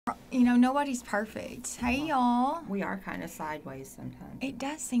You know, nobody's perfect. Hey, y'all. We are kind of sideways sometimes. It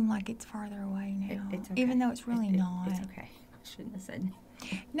does seem like it's farther away now. It's okay. Even though it's really not. It's okay. I shouldn't have said.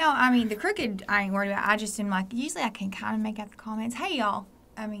 No, I mean, the crooked, I ain't worried about. I just am like, usually I can kind of make out the comments. Hey, y'all.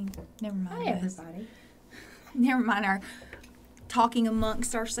 I mean, never mind. Hi, everybody. Never mind our talking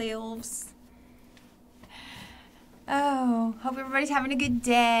amongst ourselves. Oh, hope everybody's having a good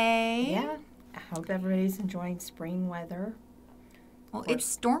day. Yeah. I hope everybody's enjoying spring weather. Well, it's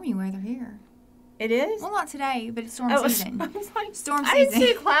stormy weather here. It is? Well, not today, but it's storm season. I was like, storm I season. didn't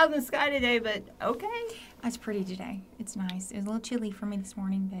see a cloud in the sky today, but okay. It's pretty today. It's nice. It was a little chilly for me this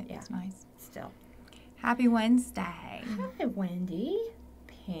morning, but it's nice. Still. Happy Wednesday. Hi, Wendy.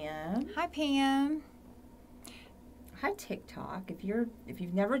 Pam. Hi, Pam. Hi, TikTok. If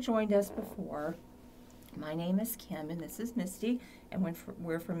you've never joined us before, my name is Kim, and this is Misty, and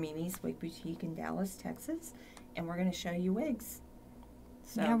we're from Mimi's Wig Boutique in Dallas, Texas, and we're going to show you wigs.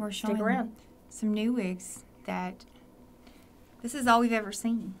 So yeah, we're showing stick around. Some new wigs that this is all we've ever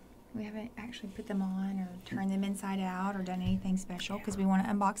seen. We haven't actually put them on or turned them inside out or done anything special because we want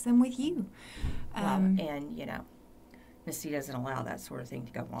to unbox them with you. And, you know, Misty doesn't allow that sort of thing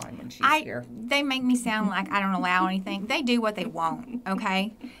to go on when she's here. They make me sound like I don't allow anything. They do what they want,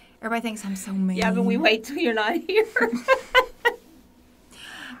 okay? Everybody thinks I'm so mean. Yeah, but we wait till you're not here.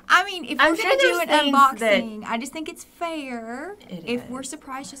 I mean, if we're going to do an unboxing, I just think it's fair if we're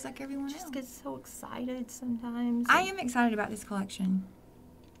surprised just like everyone else. I just get so excited sometimes. I am excited about this collection.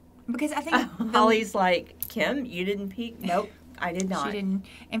 Because I think Holly's like, Kim, you didn't peek? Nope, I did not. She didn't.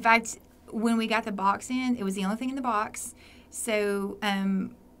 In fact, when we got the box in, it was the only thing in the box. So, I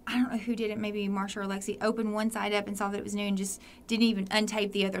don't know who did it. Maybe Marsha or Lexi opened one side up and saw that it was new and just didn't even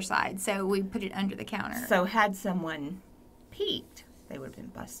untape the other side. So we put it under the counter. So had someone peeked, they would have been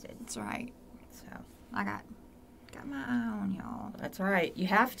busted. That's right. So I got my eye on y'all. That's all right. You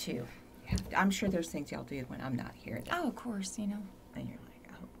have to. I'm sure there's things y'all do when I'm not here. Oh, of course, you know. And you're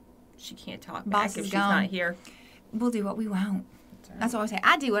like, oh, she can't talk Boss back if is she's not here. We'll do what we want. That's what I say.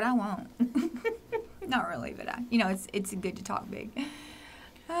 I do what I want. Not really, but it's good to talk big.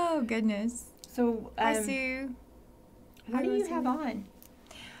 Oh, goodness. So, hi, Sue. What do you have on?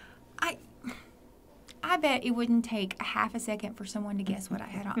 I bet it wouldn't take a half a second for someone to guess what I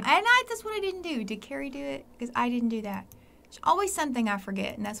had on. And that's what I didn't do. Did Carrie do it? Because I didn't do that. There's always something I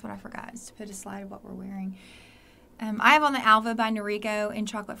forget, and that's what I forgot, is to put a slide of what we're wearing. I have on the Alva by Noriko in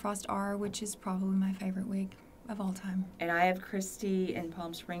Chocolate Frost R, which is probably my favorite wig of all time. And I have Kristi in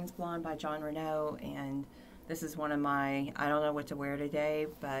Palm Springs Blonde by Jon Renau, and this is one of my, I don't know what to wear today,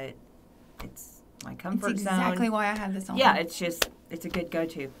 but it's my comfort zone. It's exactly why I have this on. Yeah, it's a good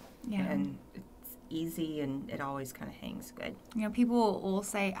go-to. Yeah. And it's easy, and it always kind of hangs good. You know, people will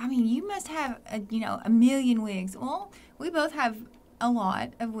say, I mean, you must have, a million wigs. Well, we both have a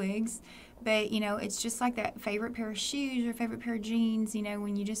lot of wigs, but, it's just like that favorite pair of shoes or favorite pair of jeans,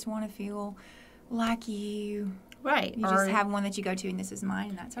 when you just want to feel like you. Right. You just have one that you go to, and this is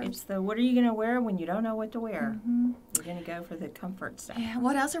mine, and that's hers. It's the, what are you going to wear when you don't know what to wear? Mm-hmm. You're going to go for the comfort stuff. Yeah.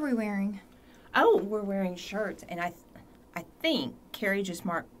 What else are we wearing? Oh, we're wearing shirts, and I think Carrie just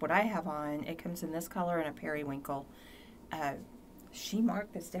marked what I have on. It comes in this color and a periwinkle. She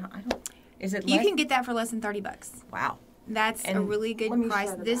marked this down. Is it? You can get that for less than $30. Wow. That's a really good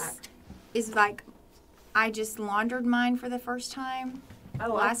price. This is like, I just laundered mine for the first time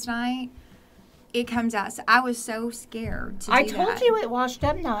last night. It comes out. So I was so scared to do that. I told you it washed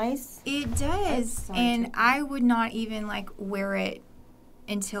up nice. It does. And I would not even wear it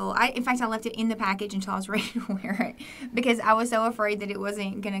until in fact, I left it in the package until I was ready to wear it because I was so afraid that it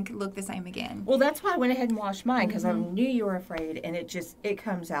wasn't going to look the same again. Well, that's why I went ahead and washed mine because I knew you were afraid, and it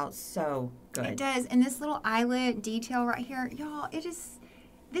comes out so good. It does. And this little eyelet detail right here, y'all,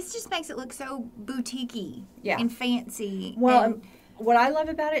 this just makes it look so boutique-y and fancy. Well, what I love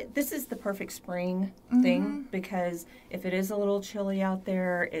about it, this is the perfect spring thing because if it is a little chilly out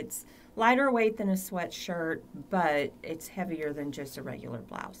there, it's lighter weight than a sweatshirt, but it's heavier than just a regular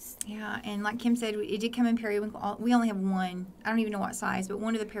blouse. Yeah, and like Kim said, it did come in periwinkle. We only have one. I don't even know what size, but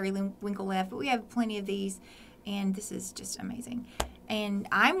one of the periwinkle left. But we have plenty of these, and this is just amazing. And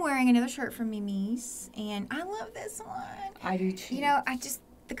I'm wearing another shirt from Mimi's, and I love this one. I do too.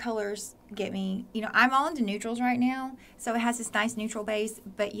 The colors get me. I'm all into neutrals right now, so it has this nice neutral base,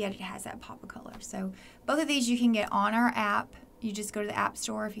 but yet it has that pop of color. So both of these you can get on our app. You just go to the App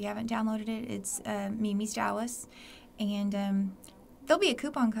Store if you haven't downloaded it. It's Mimi's Dallas. And there'll be a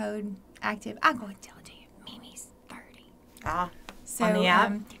coupon code active. I'll go and tell it to you. Mimi's 30. Ah. So So, on the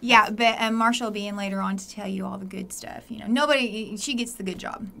app? Yeah, but Marcia will be in later on to tell you all the good stuff. You know, she gets the good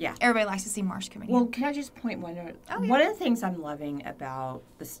job. Yeah. Everybody likes to see Marcia coming in. Well, can I just point one out? Oh, yeah. One of the things I'm loving about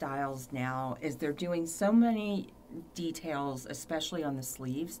the styles now is they're doing so many details, especially on the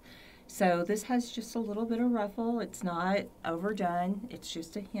sleeves. So this has just a little bit of ruffle. It's not overdone. It's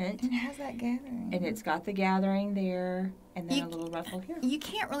just a hint. And it has that gathering. And it's got the gathering there, and then a little ruffle here. You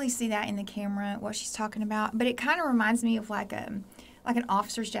can't really see that in the camera, what she's talking about, but it kind of reminds me of like an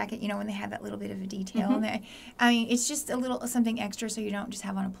officer's jacket, you know, when they have that little bit of a detail in there. I mean, it's just a little something extra so you don't just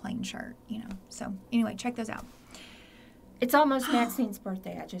have on a plain shirt, you know. So, anyway, check those out. It's almost Maxine's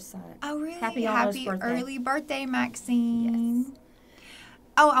birthday. I just saw it. Oh, really? Happy birthday. Early birthday, Maxine. Yes.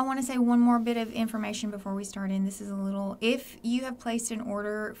 Oh, I want to say one more bit of information before we start in. This is a little, if you have placed an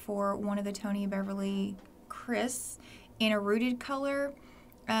order for one of the Tony Beverly Chris in a rooted color,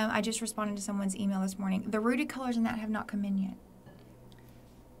 I just responded to someone's email this morning. The rooted colors in that have not come in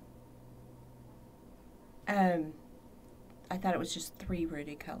yet. I thought it was just 3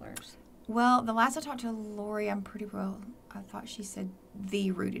 rooted colors. Well, the last I talked to Lori, I thought she said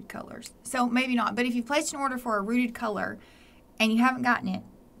the rooted colors. So maybe not. But if you placed an order for a rooted color and you haven't gotten it,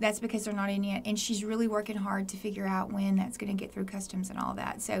 that's because they're not in yet. And she's really working hard to figure out when that's going to get through customs and all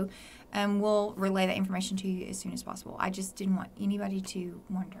that. So we'll relay that information to you as soon as possible. I just didn't want anybody to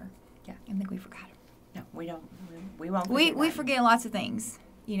wonder. Yeah. I think we forgot it. No, we don't. We won't. We forget lots of things,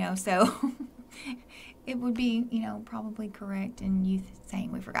 you know, so it would be, you know, probably correct in you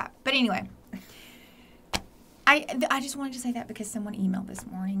saying we forgot. But anyway, I just wanted to say that because someone emailed this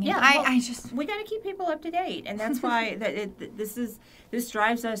morning. And yeah, we got to keep people up to date, and that's why this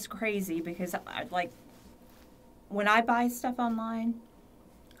drives us crazy because when I buy stuff online,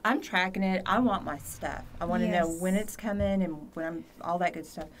 I'm tracking it. I want my stuff. I want to know when it's coming and when all that good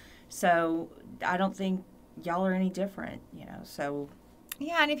stuff. So I don't think y'all are any different, you know. So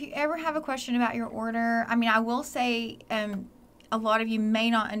yeah, and if you ever have a question about your order, I mean, I will say a lot of you may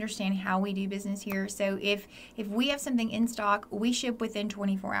not understand how we do business here. So if we have something in stock, we ship within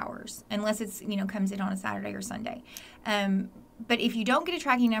 24 hours, unless it's, you know, comes in on a Saturday or Sunday. But if you don't get a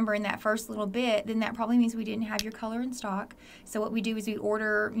tracking number in that first little bit, then that probably means we didn't have your color in stock. So what we do is we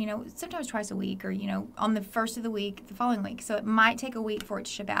order, you know, sometimes twice a week or, you know, on the first of the week, the following week. So it might take a week for it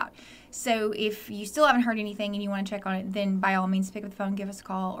to ship out. So if you still haven't heard anything and you want to check on it, then by all means pick up the phone, give us a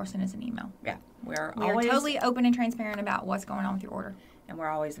call, or send us an email. Yeah, we're totally open and transparent about what's going on with your order. And we're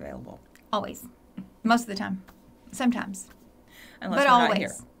always available. Always. Most of the time. Sometimes. Unless but we're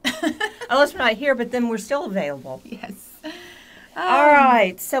always. Not here. Unless we're not here, but then we're still available. Yes. All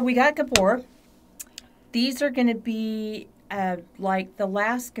right, so we got Gabor. These are going to be like the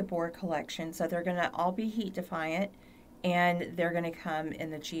last Gabor collection, so they're going to all be heat defiant, and they're going to come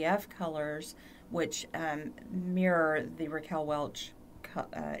in the GF colors, which mirror the Raquel Welch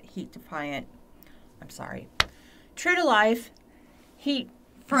heat defiant. I'm sorry, true to life, heat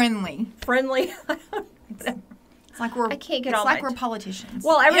friendly. It's like we're. I can't get it's all like my we're politicians.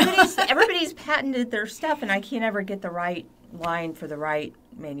 Well, everybody's patented their stuff, and I can't ever get the right line for the right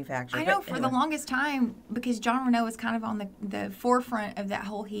manufacturer. I know for the longest time, because Jon Renau was kind of on the forefront of that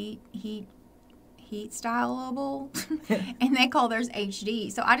whole heat styleable, and they call theirs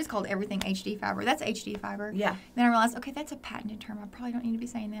HD. So I just called everything HD fiber. That's HD fiber. Yeah. Then I realized, okay, that's a patented term. I probably don't need to be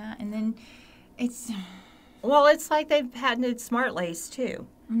saying that. And then it's. Well, it's like they've patented smart lace too.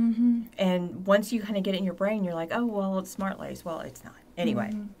 Mm-hmm. And once you kind of get it in your brain, you're like, oh, well, it's smart lace. Well, it's not.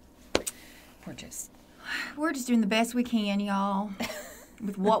 Anyway, we're just doing the best we can, y'all,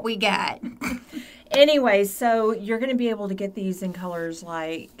 with what we got. Anyway, so you're going to be able to get these in colors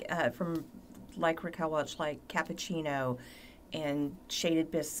like from Raquel Welch, like cappuccino and shaded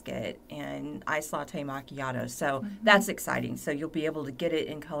biscuit and iced latte macchiato. So that's exciting. So you'll be able to get it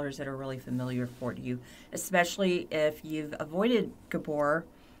in colors that are really familiar for you, especially if you've avoided Gabor,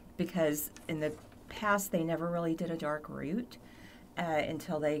 because in the past they never really did a dark root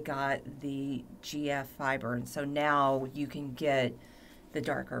until they got the GF fiber. And so now you can get the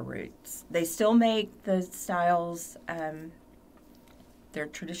darker roots. They still make the styles, their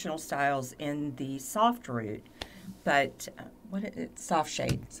traditional styles in the soft root, but soft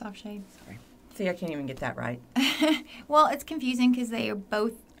shade. Soft shade. Sorry. See, I can't even get that right. Well, it's confusing because they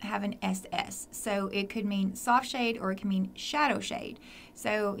both have an SS. So it could mean soft shade or it can mean shadow shade.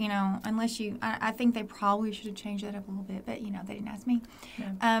 So, you know, unless you, I think they probably should have changed that up a little bit, but, you know, they didn't ask me.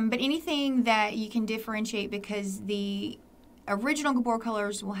 No. But anything that you can differentiate, because the original Gabor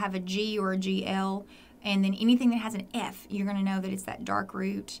colors will have a G or a GL, and then anything that has an F, you're going to know that it's that dark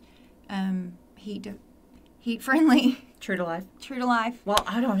root, heat friendly. True to life. True to life. Well,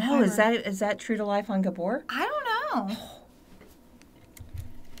 I don't know. Is that true to life on Gabor? I don't know.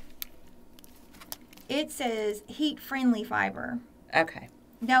 It says heat-friendly fiber. Okay.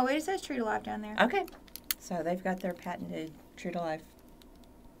 No, it says True to Life down there. Okay. So they've got their patented True to Life.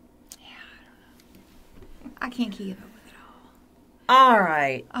 Yeah, I don't know. I can't keep up with it all. All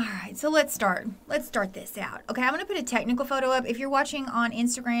right. All right, so let's start. Let's start this out. Okay, I'm going to put a technical photo up. If you're watching on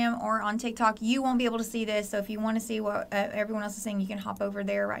Instagram or on TikTok, you won't be able to see this. So if you want to see what everyone else is saying, you can hop over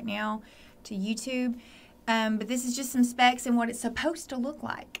there right now to YouTube. But this is just some specs and what it's supposed to look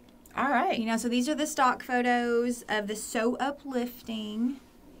like. All right. You know, so these are the stock photos of the So Uplifting.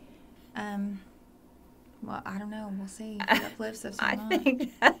 Well, I don't know. We'll see if it uplifts us or not.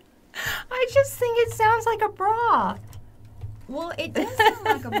 I just think it sounds like a bra. Well, it does sound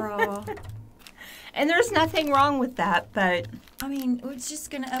like a bra. And there's nothing wrong with that, but... I mean, it's just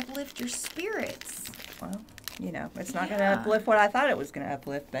going to uplift your spirits. Well, you know, it's not going to uplift what I thought it was going to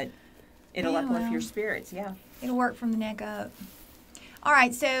uplift, but it'll uplift your spirits, yeah. It'll work from the neck up. All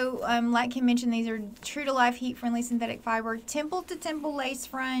right, so like Kim mentioned, these are True to Life heat-friendly synthetic fiber, temple-to-temple lace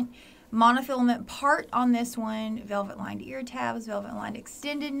front, monofilament part on this one, velvet-lined ear tabs, velvet-lined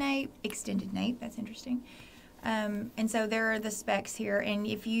extended nape, that's interesting. And so there are the specs here, and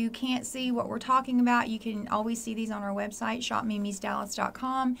if you can't see what we're talking about, you can always see these on our website,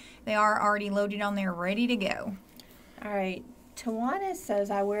 shopmimistylist.com. They are already loaded on there, ready to go. All right, Tawana says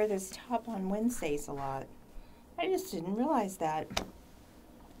I wear this top on Wednesdays a lot. I just didn't realize that.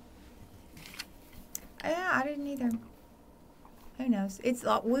 Yeah, I didn't either. Who knows? It's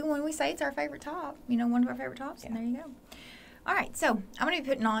when we say it's our favorite top, you know, one of our favorite tops, and there you go. All right, so I'm going to be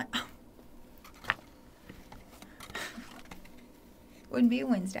putting on... Wouldn't be a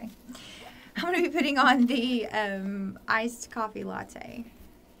Wednesday. I'm going to be putting on the iced coffee latte.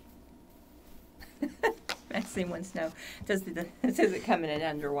 Maxine wants to know, does it come in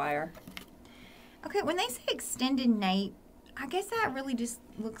an underwire? Okay, when they say extended nape, I guess that really just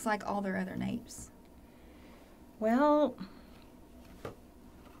looks like all their other napes. Well,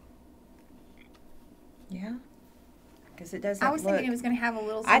 yeah, because it doesn't. I was thinking it was going to have a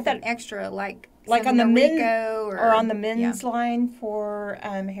little I thought extra, like on the Noriko or on the men's line for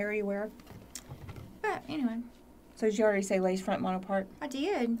hairy wear. But anyway. So did you already say lace front monopart? I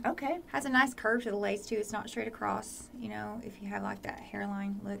did. Okay. Has a nice curve to the lace too. It's not straight across. You know, if you have like that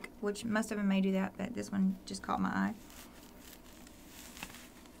hairline look, which most of them may do that, but this one just caught my eye.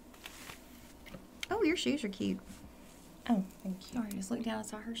 Oh, your shoes are cute. Oh, thank you. Sorry, I just looked down and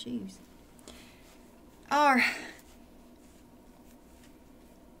saw her shoes. All right.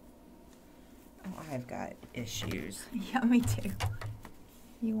 Oh, I've got issues. Yeah, me too.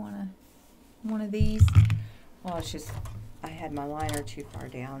 You want one of these? Well, it's just I had my liner too far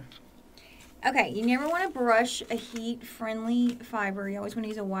down. Okay, you never want to brush a heat-friendly fiber. You always want to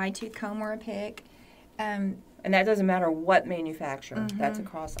use a wide tooth comb or a pick. And that doesn't matter what manufacturer. Mm-hmm. That's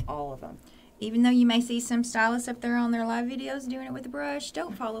across all of them. Even though you may see some stylists up there on their live videos doing it with a brush,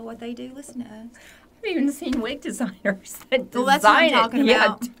 don't follow what they do. Listen to us. I've even seen wig designers that well, that's what I'm talking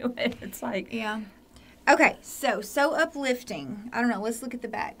about. Yeah, do it. It's like... Yeah. Okay, so uplifting. I don't know. Let's look at the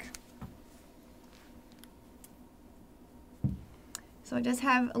back. So it does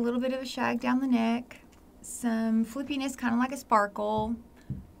have a little bit of a shag down the neck, some flippiness, kind of like a sparkle,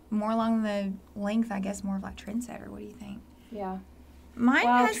 more along the length, I guess, more of like Trendsetter. What do you think? Yeah. Mine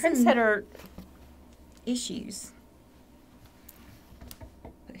has Trendsetter issues.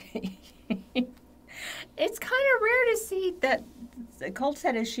 It's kind of rare to see that a cold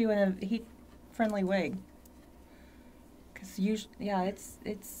set issue in a heat-friendly wig. Because usually, yeah,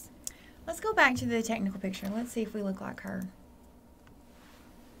 it's. Let's go back to the technical picture. Let's see if we look like her.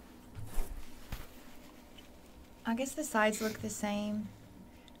 I guess the sides look the same.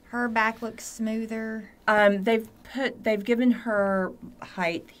 Her back looks smoother. They've given her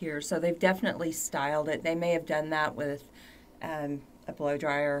height here, so they've definitely styled it. They may have done that with a blow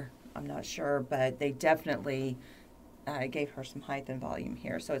dryer. I'm not sure, but they definitely gave her some height and volume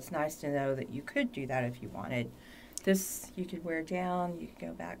here. So it's nice to know that you could do that if you wanted. This you could wear down. You could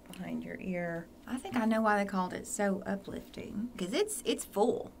go back behind your ear. I think I know why they called it So Uplifting, because it's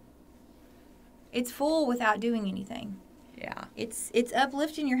full. It's full without doing anything. Yeah. It's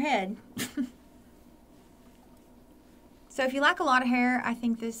uplifting your head. So if you like a lot of hair, I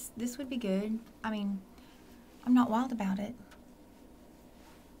think this would be good. I mean, I'm not wild about it.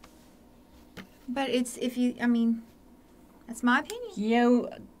 But that's my opinion. You know,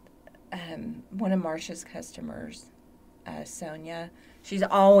 one of Marsha's customers, Sonia, she's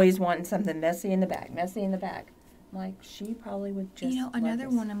always wanting something messy in the back. Like, she probably would just another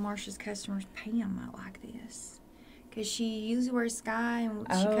one of Marsha's customers, Pam, might like this. Because she usually wears Sky, and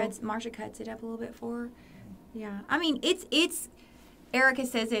Marsha cuts it up a little bit for her. Yeah. I mean, it's Erica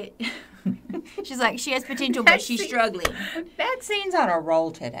says it. She's like, she has potential, but she's struggling. Maxine's on a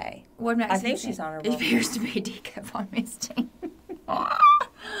roll today. What Maxine I think said? she's on a It roll. appears to be a decaf on Misty.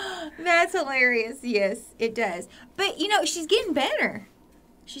 That's hilarious. Yes, it does. But, you know, she's getting better.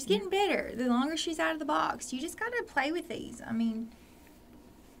 She's getting better. The longer she's out of the box, you just got to play with these. I mean,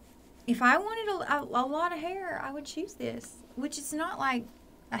 if I wanted a lot of hair, I would choose this, which is not like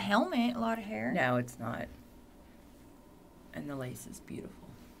a helmet, a lot of hair. No, it's not. And the lace is beautiful.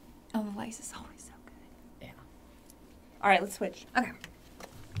 Oh, the lace is always so good. Yeah. All right, let's switch. Okay.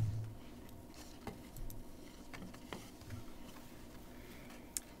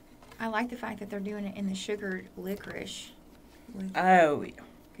 I like the fact that they're doing it in the sugared licorice. Oh, yeah.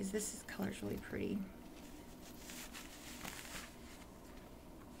 Because this color's really pretty.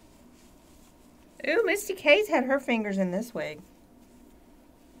 Ooh, Misty K's had her fingers in this wig.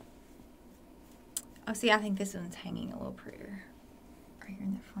 Oh, see, I think this one's hanging a little prettier. Right here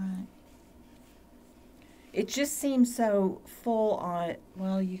in the front. It just seems so full on.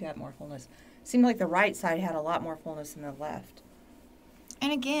 Well, you got more fullness. Seemed like the right side had a lot more fullness than the left.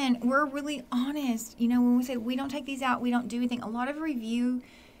 And again, we're really honest. You know, when we say we don't take these out, we don't do anything. A lot of review,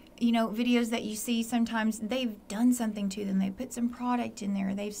 you know, videos that you see sometimes, they've done something to them. They put some product in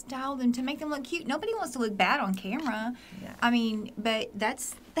there. They've styled them to make them look cute. Nobody wants to look bad on camera. Yeah. I mean, but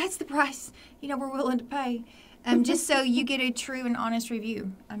that's the price, you know, we're willing to pay. Just so you get a true and honest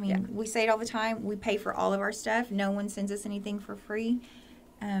review. I mean, Yeah. we say it all the time. We pay for all of our stuff. No one sends us anything for free.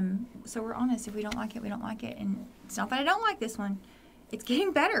 So we're honest. If we don't like it, we don't like it. And it's not that I don't like this one. It's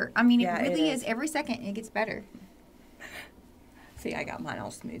getting better. I mean, Yeah, it really it is. Every second it gets better. See, I got mine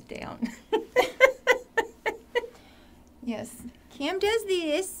all smoothed down. Yes. Kim does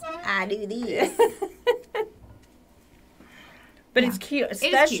this. I do this. But Yeah. it's cute, It is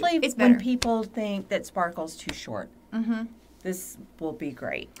cute. especially It's when better. people think that sparkle's too short. Mm-hmm. This will be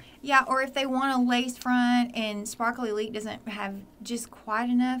great. Yeah, or if they want a lace front and Sparkle Elite doesn't have just quite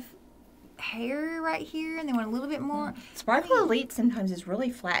enough hair right here and they want a little bit more. Sparkle Elite sometimes is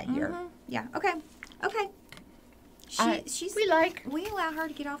really flat here. Mm-hmm. Yeah, okay. Okay. She's we allow her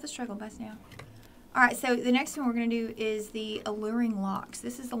to get off the struggle bus now. All right, so the next one we're going to do is the Alluring Locks.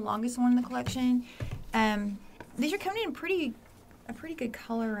 This is the longest one in the collection. These are coming in a pretty good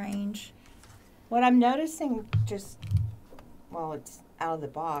color range. What I'm noticing just while it's out of the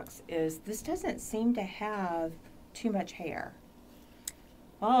box is this doesn't seem to have too much hair.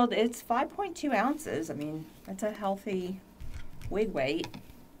 Well, it's 5.2 ounces. I mean, that's a healthy wig weight.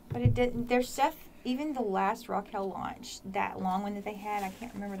 But it didn't. Their stuff, even the last Raquel launch, that long one that they had, I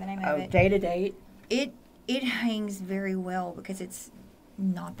can't remember the name of it. Day to date. It hangs very well because it's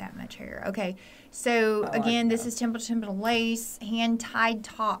not that much hair. Okay, so again, this is temple to temple lace, hand tied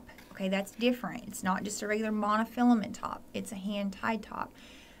top. Okay, that's different. It's not just a regular monofilament top. It's a hand tied top,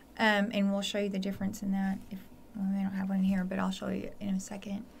 and we'll show you the difference in that. If well, I don't have one in here, but I'll show you in a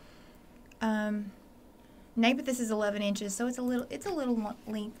second. Nape with this is 11 inches, so it's a little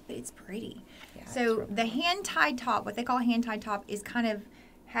length, but it's pretty. Yeah, so the hand tied top, what they call hand tied top, is kind of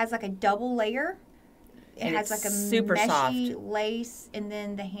has like a double layer. It And has it's like a super meshy soft lace, and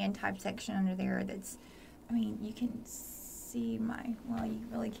then the hand tied section under there. That's, I mean, you can see well, you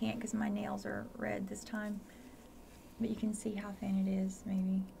really can't because my nails are red this time, but you can see how thin it is.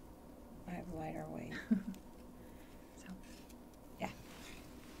 Maybe I have lighter weight.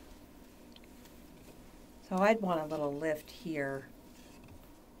 So I'd want a little lift here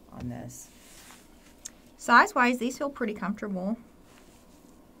on this. Size-wise, these feel pretty comfortable.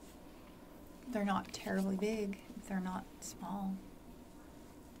 They're not terribly big. They're not small.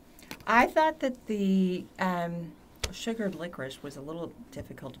 I thought that the sugared licorice was a little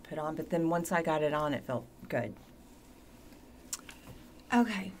difficult to put on, but then once I got it on, it felt good.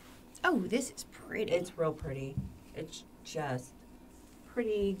 Okay. Oh, this is pretty. It's real pretty. It's just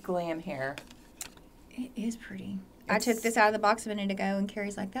pretty glam hair. It is pretty. I took this out of the box a minute ago, and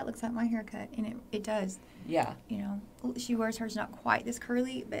Carrie's like, that looks like my haircut. And it does. Yeah. You know, she wears hers not quite this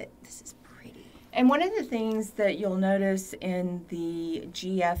curly, but this is pretty. And one of the things that you'll notice in the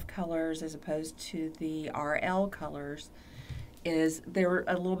GF colors as opposed to the RL colors is they're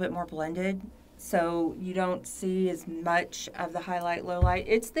a little bit more blended. So you don't see as much of the highlight, low light.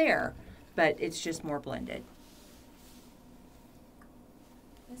 It's there, but it's just more blended.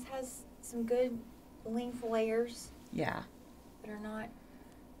 This has some good length layers Yeah. that are not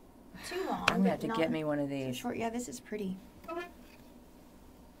too long. I'm going to have to get me one of these. Short. Yeah, this is pretty.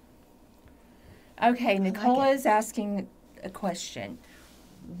 Okay, Nicola it. is asking a question.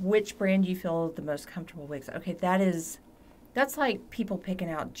 Which brand do you feel the most comfortable with? Okay, that's like people picking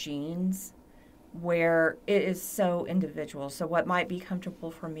out jeans. where it is so individual. So what might be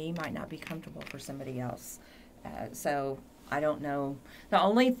comfortable for me might not be comfortable for somebody else. So I don't know. The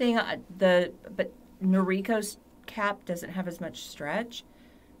only thing, but Noriko's cap doesn't have as much stretch.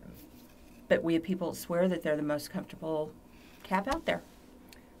 But we have people swear that they're the most comfortable cap out there.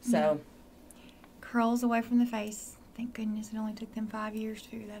 So curls away from the face. Thank goodness it only took them 5 years to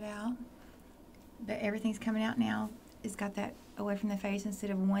figure that out. But everything's coming out now. It's got that away from the face instead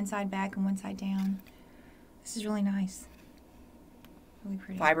of one side back and one side down. This is really nice. Really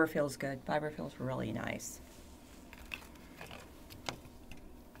pretty. Fiber feels good. Fiber feels really nice.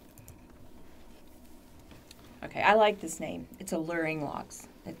 Okay, I like this name. It's Alluring Locks.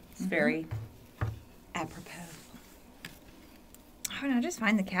 It's very apropos. Oh, and I just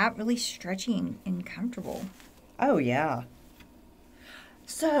find the cap really stretchy and comfortable. Oh, yeah.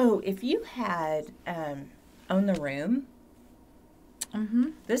 So, if you had Own the Room,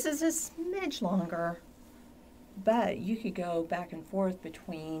 this is a smidge longer, but you could go back and forth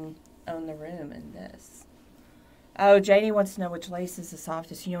between Own the Room and this. Oh, Janie wants to know which lace is the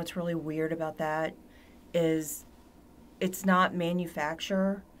softest. You know what's really weird about that is it's not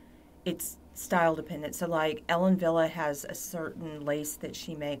manufacturer, it's style dependent. So like Ellen Villa has a certain lace that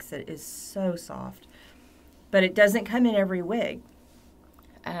she makes that is so soft, but it doesn't come in every wig.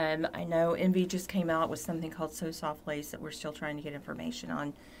 I know Envy just came out with something called So Soft Lace that we're still trying to get information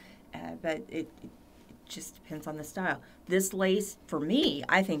on, but it just depends on the style. This lace, for me,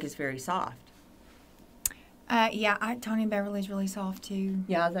 I think is very soft. Yeah, Tony and Beverly's really soft too.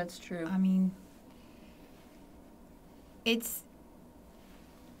 Yeah, that's true. I mean,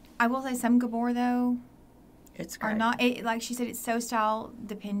 I will say some Gabor though It's great. are not, like she said, it's so style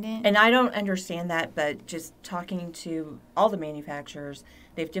dependent. And I don't understand that, but just talking to all the manufacturers,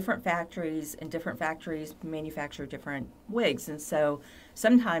 they have different factories, and different factories manufacture different wigs. And so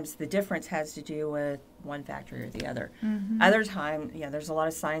sometimes the difference has to do with one factory or the other. Other time, there's a lot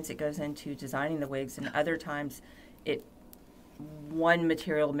of science that goes into designing the wigs, and other times one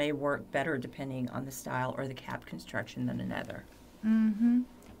material may work better depending on the style or the cap construction than another.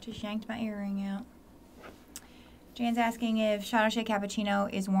 Just yanked my earring out. Jan's asking if Shadow Shade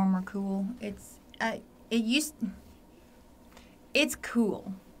Cappuccino is warm or cool. It's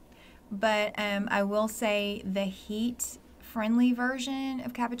cool, but I will say the heat-friendly version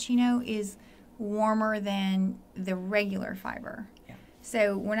of cappuccino is warmer than the regular fiber. Yeah.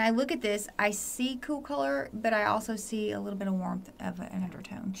 So when I look at this, I see cool color, but I also see a little bit of warmth of an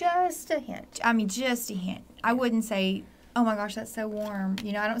undertone. Just a hint. I mean, just a hint. I wouldn't say, oh my gosh, that's so warm.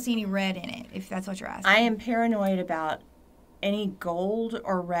 You know, I don't see any red in it, if that's what you're asking. I am paranoid about any gold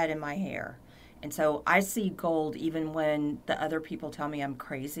or red in my hair. And so I see gold even when the other people tell me I'm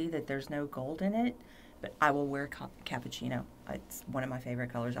crazy that there's no gold in it. But I will wear cappuccino. It's one of my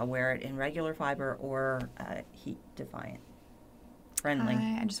favorite colors. I'll wear it in regular fiber or heat defiant. Friendly.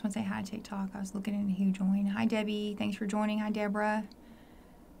 Hi, I just want to say hi to TikTok. I was looking at who joined. Hi, Debbie. Thanks for joining. Hi, Deborah.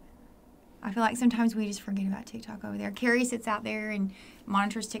 I feel like sometimes we just forget about TikTok over there. Carrie sits out there and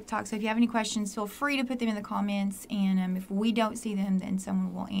monitors TikTok. So if you have any questions, feel free to put them in the comments. And if we don't see them, then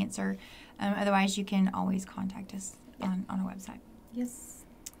someone will answer. Otherwise, you can always contact us on our website. Yes.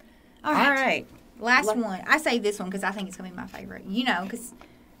 All right. Last one. I say this one because I think it's going to be my favorite. You know, because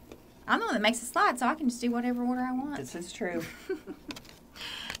I'm the one that makes the slide, so I can just do whatever order I want. This is true.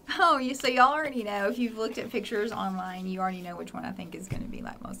 So y'all already know. If you've looked at pictures online, you already know which one I think is going to be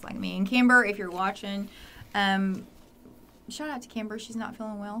like most like me. And Kimber, if you're watching, shout out to Kimber. She's not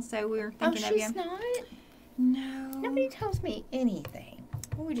feeling well, so we're thinking of you. She's not? No. Nobody tells me anything.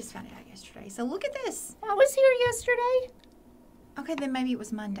 Well, we just found it out yesterday. So look at this. I was here yesterday. Okay, then maybe it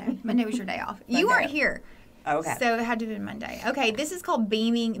was Monday. Monday was your day off. You weren't here. Okay. So it had to have been Monday. Okay, this is called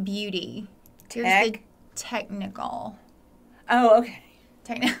Beaming Beauty. Here's the technical. Oh, okay.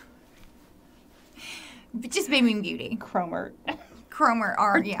 But just Beaming Beauty. Cromer. Toner.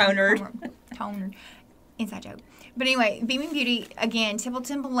 Inside joke. But anyway, Beaming Beauty, again,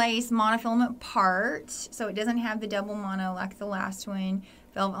 temple lace, monofilament part. So it doesn't have the double mono like the last one.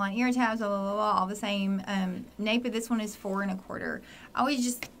 Velvet line ear tabs, blah, blah, blah, blah, all the same. Nape of this one is 4 1/4. I always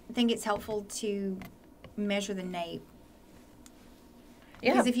just think it's helpful to measure the nape.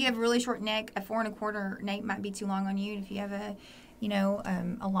 Yeah. Because if you have a really short neck, a 4 1/4 nape might be too long on you. And if you have a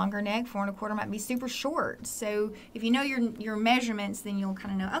longer neck, 4 1/4 might be super short. So if you know your measurements, then you'll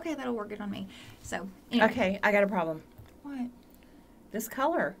kind of know, okay, that'll work good on me. So anyway. Okay, I got a problem. What? This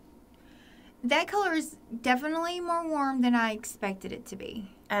color. That color is definitely more warm than I expected it to be.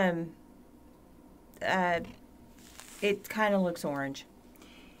 It kind of looks orange.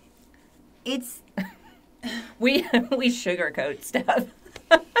 It's we sugarcoat stuff.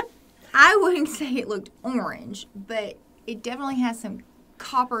 I wouldn't even say it looked orange, but it definitely has some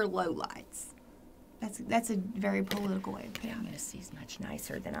copper lowlights. That's a very political way of putting it. Misty's much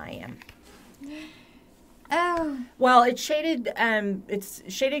nicer than I am. Oh. Well, it's shaded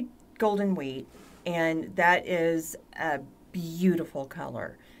golden wheat, and that is a beautiful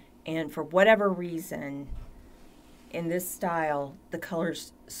color. And for whatever reason, in this style, the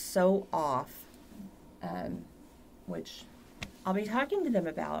color's so off, which I'll be talking to them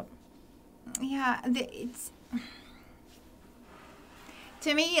about. Yeah,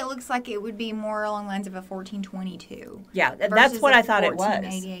 to me, it looks like it would be more along the lines of a 1422. Yeah, that's what I thought it was.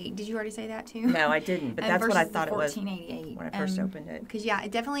 1488. Did you already say that too? No, I didn't, but that's what I thought it was 1488 when I first opened it. Because, yeah,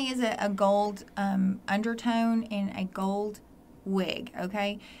 it definitely is a gold undertone and a gold wig,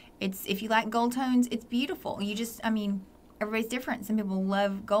 okay? If you like gold tones, it's beautiful. Everybody's different. Some people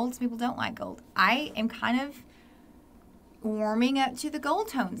love gold, some people don't like gold. I am kind of warming up to the gold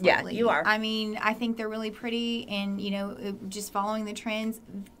tones lately. Yeah, you are. I think they're really pretty, and just following the trends.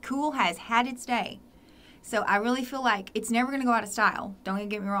 Cool has had its day, so I really feel like it's never going to go out of style. Don't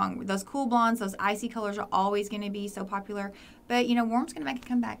get me wrong. Those cool blondes, those icy colors are always going to be so popular, but warm's going to make a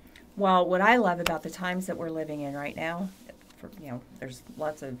comeback. Well, what I love about the times that we're living in right now, there's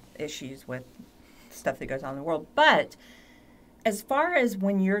lots of issues with stuff that goes on in the world, but as far as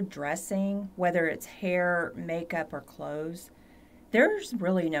when you're dressing, whether it's hair, makeup, or clothes, there's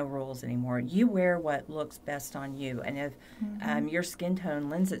really no rules anymore. You wear what looks best on you. And if your skin tone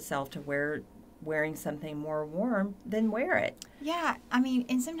lends itself to wearing something more warm, then wear it. Yeah,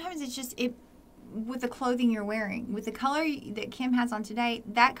 and sometimes it's just with the clothing you're wearing. With the color that Kim has on today,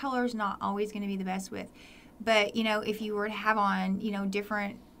 that color is not always going to be the best with. But, if you were to have on,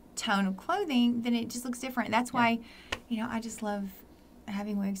 different tone of clothing, then it just looks different. That's why, I just love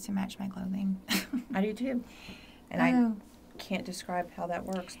having wigs to match my clothing. I do too. And I can't describe how that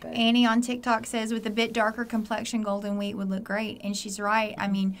works. But Annie on TikTok says with a bit darker complexion, golden wheat would look great. And she's right.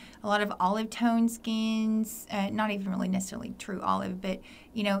 A lot of olive tone skins, not even really necessarily true olive, but,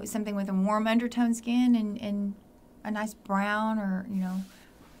 something with a warm undertone skin and a nice brown or,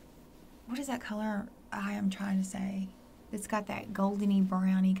 what is that color I am trying to say? It's got that goldeny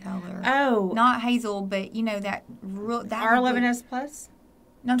browny color. Oh. Not hazel, but that real. That R11S Plus?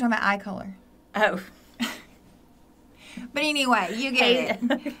 No, I'm talking about eye color. Oh. But anyway, you get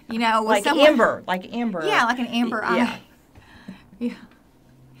it. Like amber. Yeah, like an amber eye. Yeah.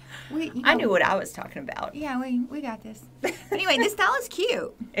 I knew what I was talking about. Yeah, we got this. But anyway, this style is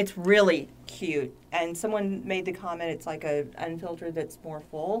cute. It's really cute. And someone made the comment, it's like a unfiltered that's more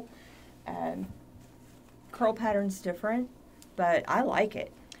full. Curl pattern's different, but I like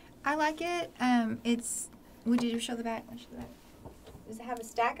it. I like it. Would you show the back? Show the back. Does it have a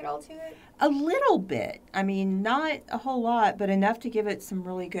stack at all to it? A little bit. Not a whole lot, but enough to give it some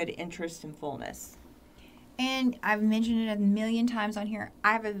really good interest and fullness. And I've mentioned it a million times on here.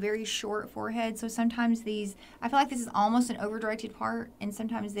 I have a very short forehead, so sometimes I feel like this is almost an over-directed part, and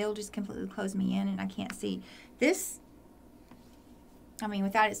sometimes they'll just completely close me in and I can't see. This,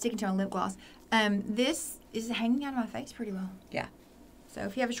 without it sticking to my lip gloss, this is hanging out of my face pretty well. Yeah. So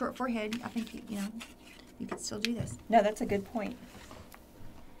if you have a short forehead, I think, you could still do this. No, that's a good point.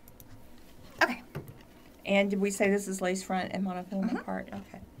 Okay. And did we say this is lace front and monofilament part?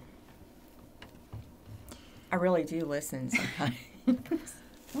 Okay. I really do listen sometimes.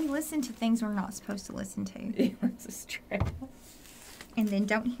 We listen to things we're not supposed to listen to. This is true. And then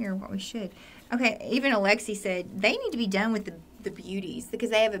don't hear what we should. Okay, even Alexi said they need to be done with the beauties because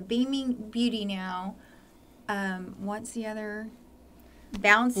they have a Beaming Beauty now. What's the other?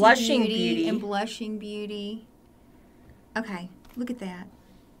 Bouncy Blushing Beauty and Blushing Beauty. Okay, look at that.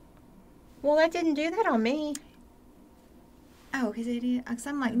 Well, that didn't do that on me. Oh, because they did. Cause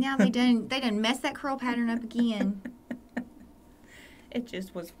I'm like, now they done messed that curl pattern up again. It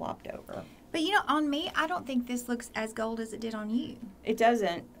just was flopped over. But on me, I don't think this looks as gold as it did on you. It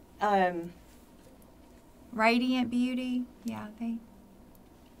doesn't. Radiant Beauty, yeah,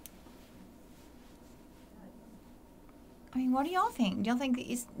 what do y'all think? Do y'all think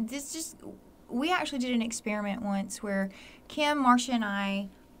this just? We actually did an experiment once where Kim, Marcia, and I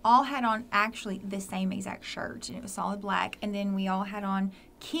all had on actually the same exact shirt, and it was solid black. And then we all had on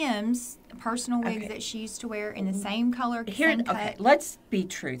Kim's personal wigs that she used to wear in the same color, same cut. Okay, let's be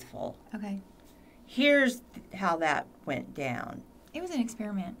truthful. Okay. Here's how that went down. It was an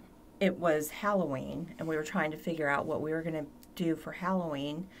experiment. It was Halloween, and we were trying to figure out what we were going to do for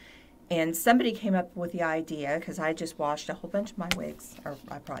Halloween. And somebody came up with the idea, because I just washed a whole bunch of my wigs, or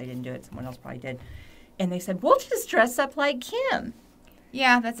I probably didn't do it, someone else probably did. And they said, we'll just dress up like Kim.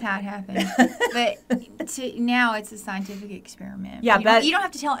 Yeah, that's how it happened. But now it's a scientific experiment. Yeah, you don't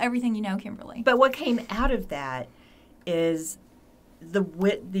have to tell everything you know, Kimberly. But what came out of that is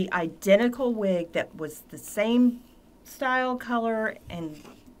the identical wig that was the same style, color, and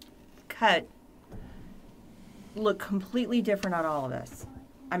cut looked completely different on all of us.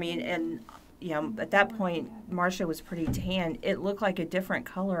 I mean, and at that point, Marcia was pretty tan. It looked like a different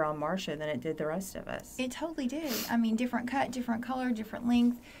color on Marcia than it did the rest of us. It totally did. I mean, different cut, different color, different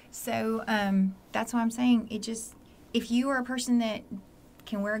length. So that's why I'm saying if you are a person that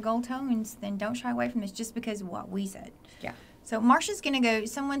can wear gold tones, then don't shy away from this just because of what we said. Yeah. So Marcia's going to go,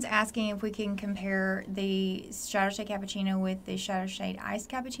 someone's asking if we can compare the Shadow Shade Cappuccino with the Shadow Shade Iced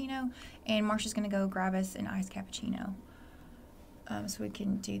Cappuccino, and Marcia's going to go grab us an Iced Cappuccino. So we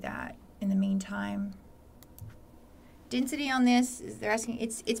can do that in the meantime. Density on this, they're asking,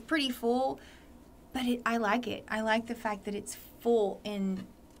 it's pretty full, but I like it. I like the fact that it's full in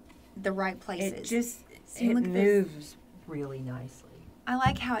the right places. It moves really nicely. I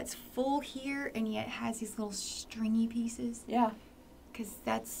like how it's full here and yet has these little stringy pieces. Yeah. Because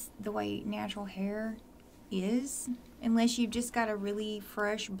that's the way natural hair is. Unless you've just got a really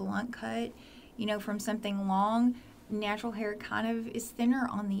fresh blunt cut, from something long, natural hair kind of is thinner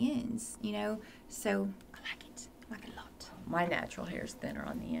on the ends, So I like it. I like it a lot. My natural hair is thinner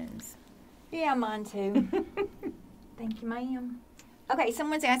on the ends. Yeah, mine too. Thank you, ma'am. Okay,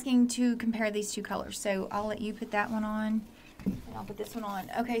 someone's asking to compare these two colors, so I'll let you put that one on. And I'll put this one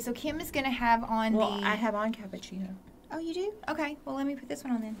on. Okay, so Kim is going to have on I have on cappuccino. Oh, you do? Okay, well, let me put this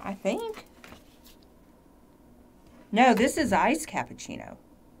one on then. I think. No, this is iced cappuccino.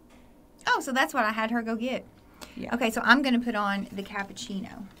 Oh, so that's what I had her go get. Yeah. Okay, so I'm going to put on the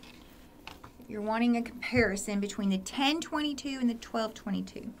cappuccino. You're wanting a comparison between the 1022 and the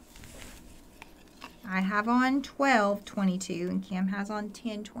 1222. I have on 1222 and Kim has on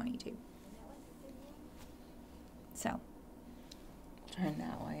 1022. So. Turn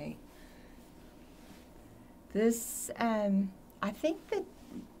that way. This, I think that,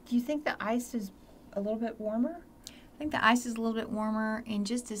 do you think the ice is a little bit warmer? I think the ice is a little bit warmer and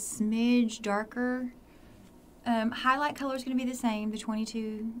just a smidge darker. Highlight color is going to be the same. The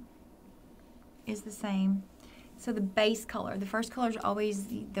 22 is the same. So the base color, the first color is always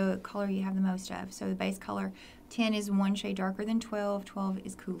the color you have the most of. So the base color, 10 is one shade darker than 12. 12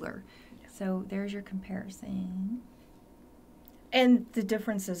 is cooler. So there's your comparison. And the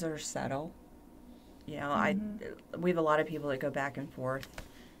differences are subtle. We have a lot of people that go back and forth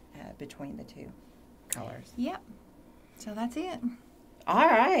between the two colors. Yep. So that's it. All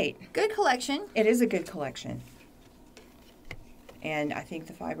right. Good collection. It is a good collection. And I think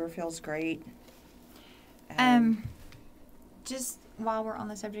the fiber feels great. Just while we're on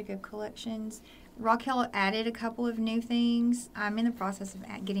the subject of collections, Raquel added a couple of new things. I'm in the process of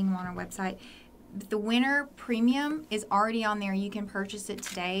getting them on our website. The winter premium is already on there. You can purchase it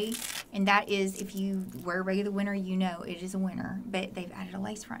today. And that is, if you wear regular winter, it is a winter. But they've added a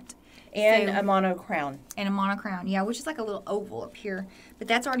lace front. And a mono crown. And a mono crown, yeah, which is like a little oval up here. But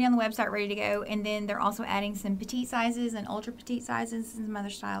that's already on the website, ready to go. And then they're also adding some petite sizes and ultra petite sizes and some other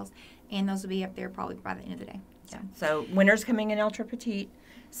styles. And those will be up there probably by the end of the day. So winter's coming in ultra petite.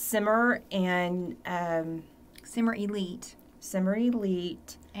 Simmer and... Simmer Elite. Simmer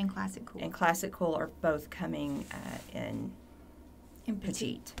Elite. And Classic Cool. And Classic Cool are both coming in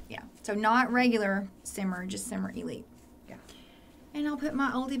petite. Yeah. So not regular Simmer, just Simmer Elite. Yeah. And I'll put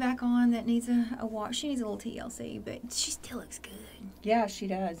my oldie back on that needs a wash. She needs a little TLC, but she still looks good. Yeah, she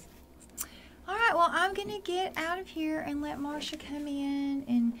does. All right, well, I'm going to get out of here and let Marcia come in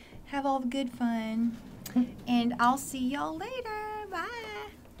and have all the good fun. And I'll see y'all later. Bye.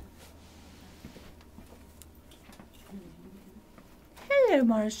 Hello,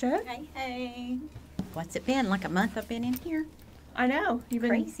 Marcia. Hey, hey. What's it been? Like a month I've been in here? I know. You've been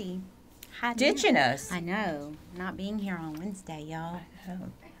crazy. Ditching us. I know. Not being here on Wednesday, y'all.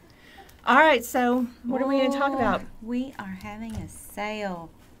 All right, so what are we going to talk about? We are having a sale.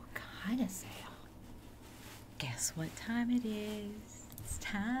 What kind of sale? Guess what time it is? It's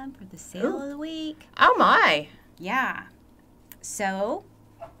time for the sale of the week. Oh, my. Yeah. So,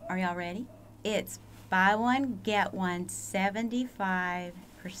 are y'all ready? It's buy one, get one 75%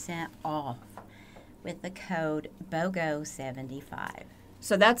 off with the code BOGO75.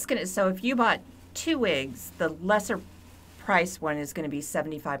 So that's going to, so if you bought 2 wigs, the lesser price one is going to be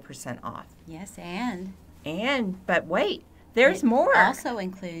 75% off. Yes, but wait, there's more. Also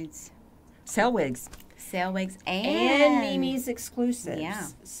includes sale wigs. Sale wigs and Mimi's exclusives. Yeah.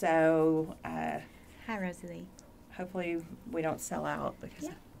 So, hi, Rosalie. Hopefully we don't sell out because,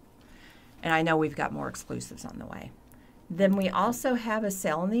 and I know we've got more exclusives on the way. Then we also have a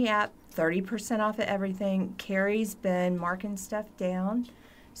sale in the app, 30% off of everything. Carrie's been marking stuff down.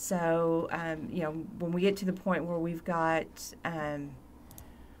 So, you know, when we get to the point where we've got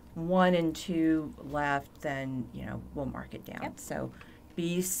 1 and 2 left, then, you know, we'll mark it down. Yep. So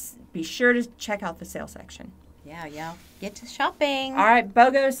be sure to check out the sale section. Yeah, y'all get to shopping. All right,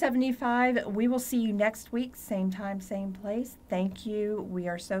 BOGO75. We will see you next week, same time, same place. Thank you. We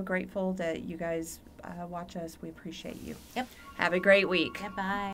are so grateful that you guys watch us. We appreciate you. Yep. Have a great week. Yeah, bye.